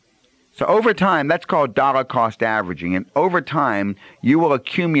way. So over time, that's called dollar cost averaging. And over time, you will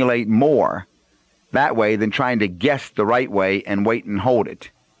accumulate more that way than trying to guess the right way and wait and hold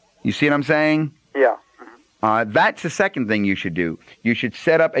it. You see what I'm saying? Yeah. That's the second thing you should do. You should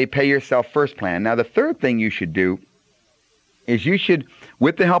set up a pay-yourself-first plan. Now, the third thing you should do is you should,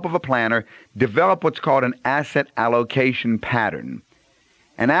 with the help of a planner, develop what's called an asset allocation pattern.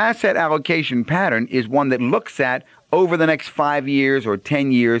 An asset allocation pattern is one that looks at, over the next 5 years or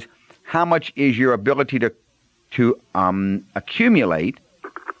 10 years, how much is your ability to accumulate,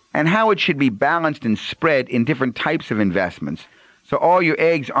 and how it should be balanced and spread in different types of investments. So all your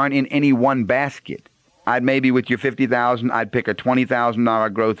eggs aren't in any one basket. I'd maybe with your $50,000, I'd pick a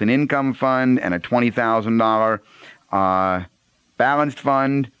 $20,000 growth and income fund and a $20,000 balanced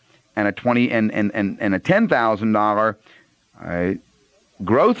fund and a $10,000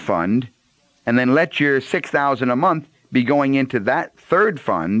 growth fund, and then let your $6,000 a month be going into that third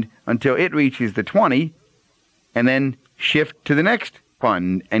fund until it reaches the 20, and then shift to the next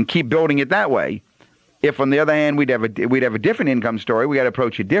fund and keep building it that way. If, on the other hand, we'd have a different income story, we got to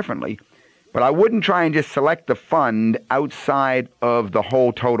approach it differently. But I wouldn't try and just select the fund outside of the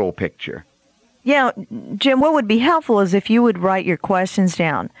whole total picture. Yeah, Jim, what would be helpful is if you would write your questions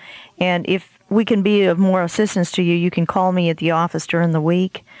down. And if we can be of more assistance to you, you can call me at the office during the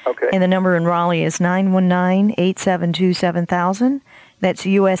week. Okay. And the number in Raleigh is 919-872-7000. That's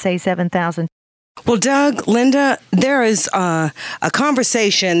USA 7000. Well, Doug, Linda, there is a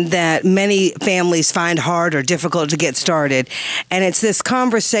conversation that many families find hard or difficult to get started, and it's this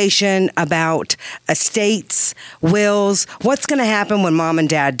conversation about estates, wills, what's going to happen when mom and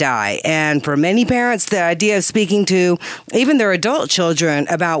dad die. And for many parents, the idea of speaking to even their adult children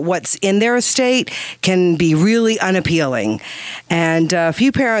about what's in their estate can be really unappealing. And a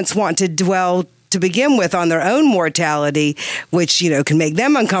few parents want to dwell to begin with on their own mortality, which, can make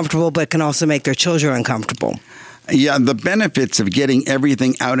them uncomfortable, but can also make their children uncomfortable. Yeah, the benefits of getting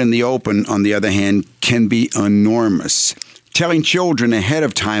everything out in the open, on the other hand, can be enormous. Telling children ahead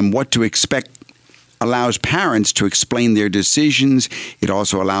of time what to expect allows parents to explain their decisions. It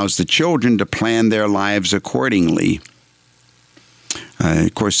also allows the children to plan their lives accordingly.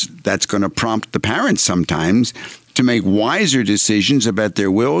 Of course, that's going to prompt the parents sometimes to make wiser decisions about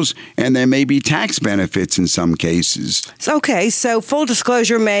their wills, and there may be tax benefits in some cases. Okay, so full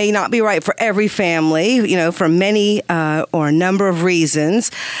disclosure may not be right for every family, for many or a number of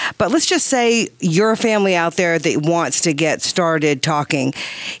reasons. But let's just say you're a family out there that wants to get started talking.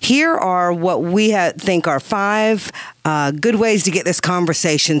 Here are what we think are 5 good ways to get this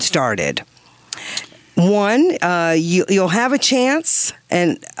conversation started. One, you'll have a chance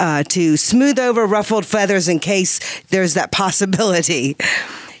to smooth over ruffled feathers in case there's that possibility.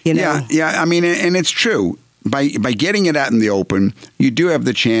 Yeah. I mean, and it's true. By getting it out in the open, you do have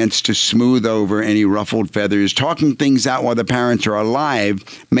the chance to smooth over any ruffled feathers. Talking things out while the parents are alive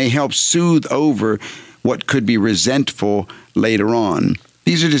may help soothe over what could be resentful later on.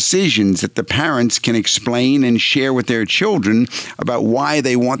 These are decisions that the parents can explain and share with their children about why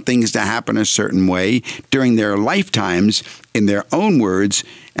they want things to happen a certain way during their lifetimes in their own words,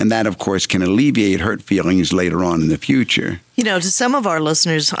 and that, of course, can alleviate hurt feelings later on in the future. To some of our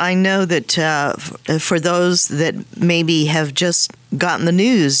listeners, I know that for those that maybe have just gotten the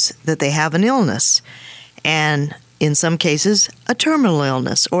news that they have an illness, and in some cases, a terminal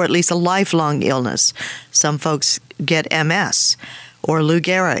illness, or at least a lifelong illness. Some folks get MS, or Lou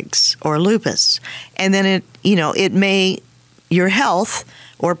Gehrig's, or lupus. And then it may, your health,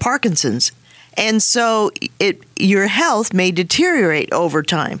 or Parkinson's. And so your health may deteriorate over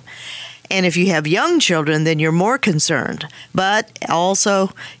time. And if you have young children, then you're more concerned. But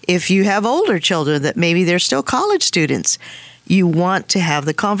also, if you have older children that maybe they're still college students, you want to have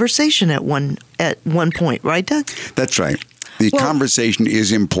the conversation at one point, right, Doug? That's right. The conversation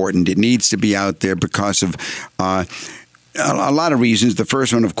is important. It needs to be out there because of a lot of reasons. The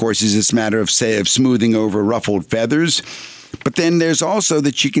first one, of course, is this matter of smoothing over ruffled feathers. But then there's also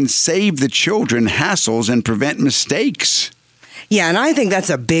that you can save the children hassles and prevent mistakes. Yeah, and I think that's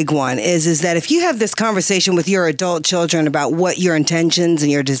a big one, is that if you have this conversation with your adult children about what your intentions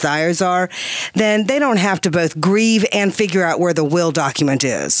and your desires are, then they don't have to both grieve and figure out where the will document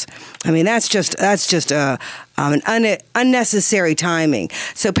is. I mean, that's just an unnecessary timing.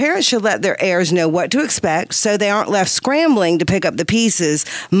 So parents should let their heirs know what to expect so they aren't left scrambling to pick up the pieces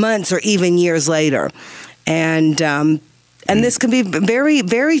months or even years later. And this can be very,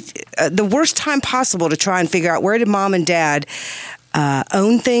 very the worst time possible to try and figure out where did mom and dad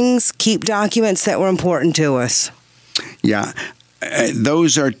own things, keep documents that were important to us. Yeah,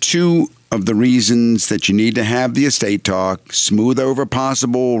 those are 2 of the reasons that you need to have the estate talk, smooth over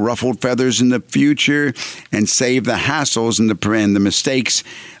possible ruffled feathers in the future, and save the hassles and the mistakes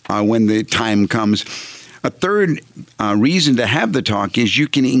when the time comes. A third reason to have the talk is you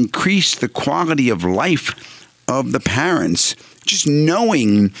can increase the quality of life of the parents. Just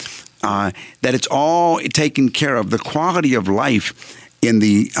knowing that it's all taken care of, the quality of life in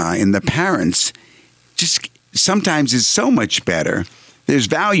the parents just sometimes is so much better. There's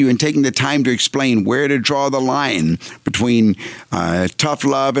value in taking the time to explain where to draw the line between tough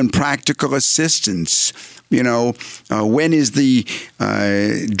love and practical assistance. When is the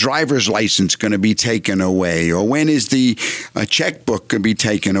driver's license going to be taken away? Or when is the checkbook going to be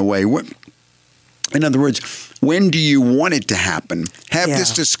taken away? In other words, when do you want it to happen? Have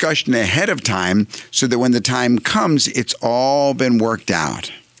this discussion ahead of time so that when the time comes, it's all been worked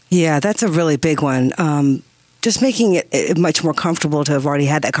out. Yeah, that's a really big one. Just making it much more comfortable to have already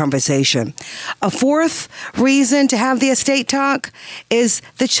had that conversation. A fourth reason to have the estate talk is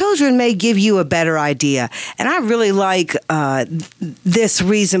the children may give you a better idea. And I really like this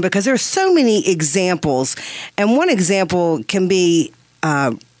reason because there are so many examples. And one example can be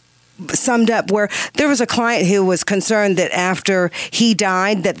summed up where there was a client who was concerned that after he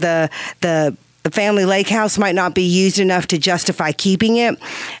died that the family lake house might not be used enough to justify keeping it.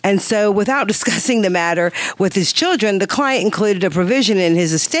 And so without discussing the matter with his children, the client included a provision in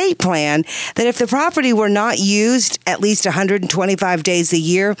his estate plan that if the property were not used at least 125 days a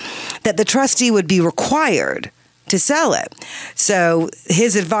year, that the trustee would be required to sell it. So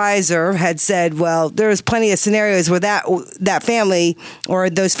his advisor had said, well, there's plenty of scenarios where that family or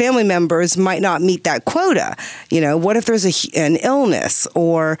those family members might not meet that quota. You know, what if there's an illness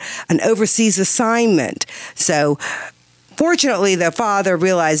or an overseas assignment? So fortunately, the father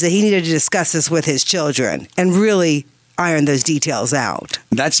realized that he needed to discuss this with his children and really iron those details out.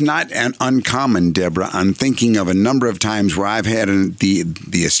 That's not uncommon, Deborah. I'm thinking of a number of times where I've had the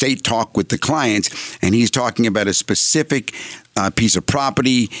estate talk with the clients, and he's talking about a specific piece of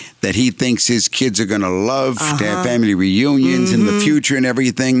property that he thinks his kids are going to love, to have family reunions in the future and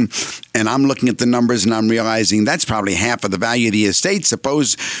everything. And I'm looking at the numbers and I'm realizing that's probably half of the value of the estate.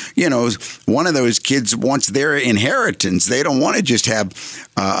 Suppose, one of those kids wants their inheritance. They don't want to just have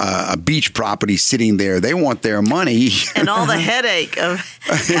a beach property sitting there. They want their money. And all the headache of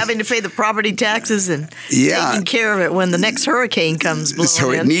having to pay the property taxes and taking care of it when the next hurricane comes blowing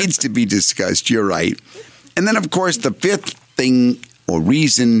So it in. needs to be discussed. You're right. And then, of course, the fifth thing or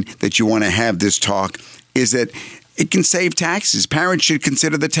reason that you want to have this talk is that it can save taxes. Parents should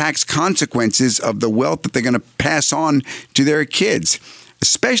consider the tax consequences of the wealth that they're going to pass on to their kids,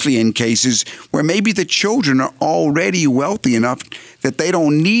 especially in cases where maybe the children are already wealthy enough that they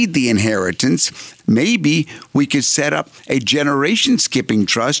don't need the inheritance. Maybe we could set up a generation skipping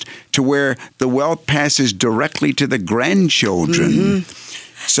trust to where the wealth passes directly to the grandchildren.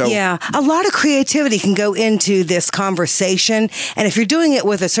 So, yeah, a lot of creativity can go into this conversation. And if you're doing it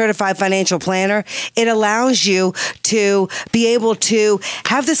with a certified financial planner, it allows you to be able to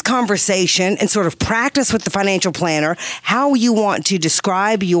have this conversation and sort of practice with the financial planner how you want to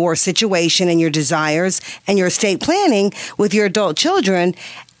describe your situation and your desires and your estate planning with your adult children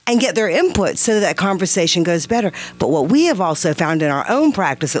and get their input so that conversation goes better. But what we have also found in our own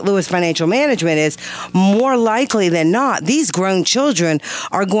practice at Lewis Financial Management is more likely than not, these grown children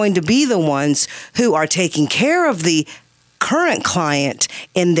are going to be the ones who are taking care of the current client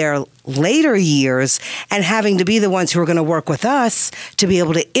in their later years and having to be the ones who are going to work with us to be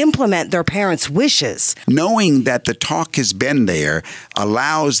able to implement their parents' wishes. Knowing that the talk has been there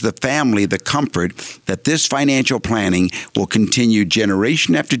allows the family the comfort that this financial planning will continue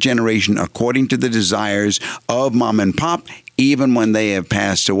generation after generation according to the desires of mom and pop, even when they have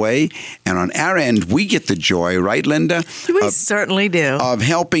passed away. And on our end, we get the joy, right, Linda? We certainly do. Of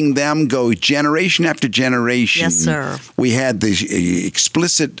helping them go generation after generation. Yes, sir. We had the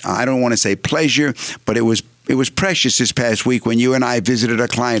explicit, I don't want to say pleasure, but it was precious this past week when you and I visited a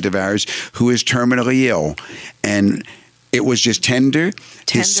client of ours who is terminally ill. And it was just tender.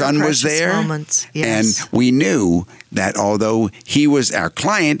 His son was there. Moments. Yes. And we knew that although he was our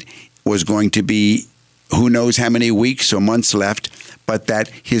client, was going to be who knows how many weeks or months left, but that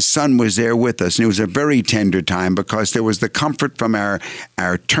his son was there with us. And it was a very tender time because there was the comfort from our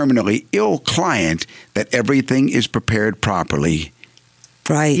terminally ill client that everything is prepared properly.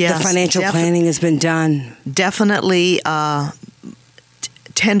 Right. Yes, the financial planning has been done. Definitely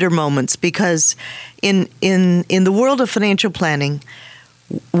tender moments because in the world of financial planning,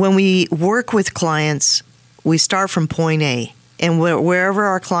 when we work with clients, we start from point A. And wherever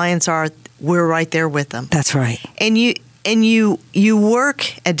our clients are, we're right there with them. That's right. And you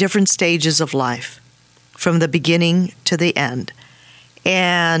work at different stages of life, from the beginning to the end.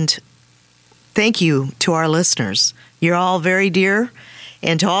 And thank you to our listeners. You're all very dear.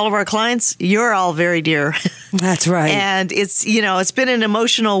 And to all of our clients, you're all very dear. That's right. And it's been an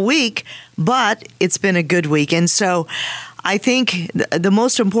emotional week, but it's been a good week. And so I think the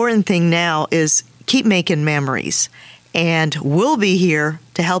most important thing now is keep making memories. And we'll be here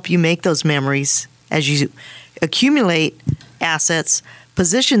to help you make those memories as you accumulate assets,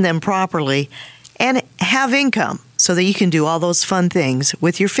 position them properly, and have income so that you can do all those fun things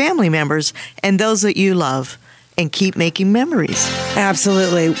with your family members and those that you love and keep making memories.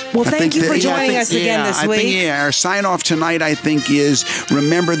 Absolutely. Well, thank you for joining us again this week. Our sign off tonight, I think, is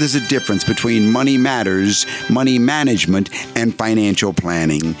remember there's a difference between money matters, money management, and financial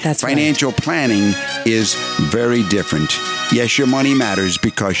planning. That's right. Financial planning is very different. Yes, your money matters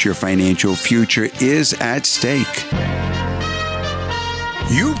because your financial future is at stake.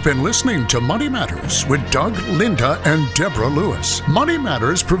 You've been listening to Money Matters with Doug, Linda, and Deborah Lewis. Money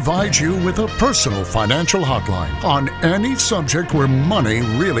Matters provides you with a personal financial hotline on any subject where money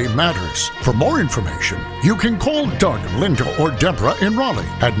really matters. For more information, you can call Doug, Linda, or Deborah in Raleigh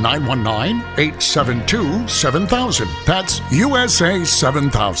at 919-872-7000. That's USA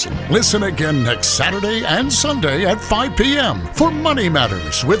 7000. Listen again next Saturday and Sunday at 5 p.m. for Money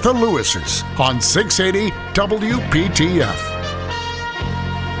Matters with the Lewises on 680 WPTF.